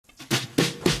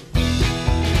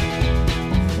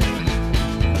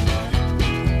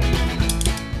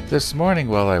This morning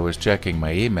while I was checking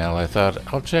my email, I thought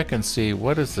I'll check and see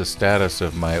what is the status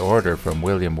of my order from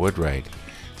William Woodwright.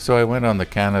 So I went on the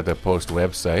Canada Post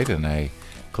website and I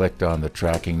clicked on the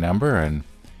tracking number and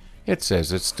it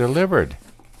says it's delivered.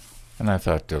 And I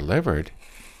thought, delivered?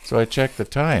 So I checked the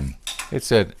time. It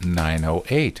said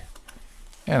 9:08.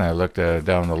 And I looked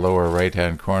down the lower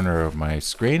right-hand corner of my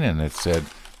screen and it said,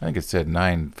 I think it said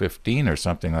 9:15 or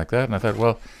something like that. And I thought,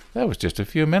 well, that was just a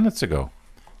few minutes ago.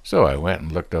 So I went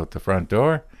and looked out the front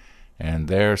door, and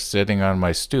there, sitting on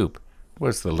my stoop,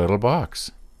 was the little box.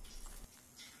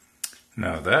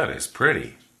 Now that is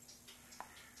pretty.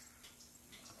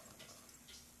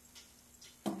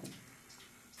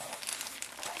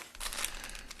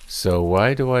 So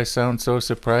why do I sound so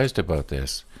surprised about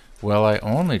this? Well, I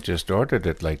only just ordered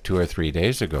it like 2 or 3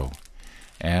 days ago,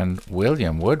 and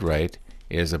William Woodwright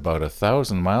is about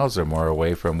 1,000 miles or more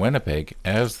away from Winnipeg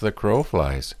as the crow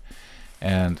flies.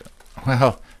 And,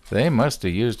 well, they must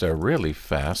have used a really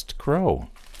fast crow.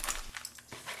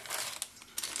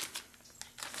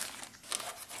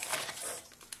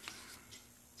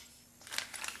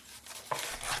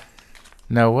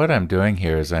 Now what I'm doing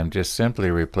here is I'm just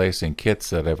simply replacing kits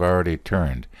that I've already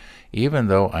turned. Even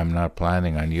though I'm not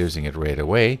planning on using it right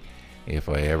away, if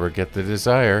I ever get the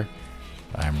desire,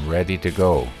 I'm ready to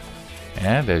go.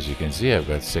 And as you can see, I've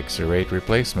got 6 or 8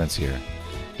 replacements here.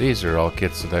 These are all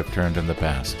kits that I've turned in the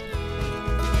past.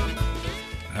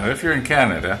 Now if you're in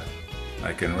Canada,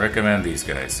 I can recommend these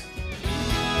guys.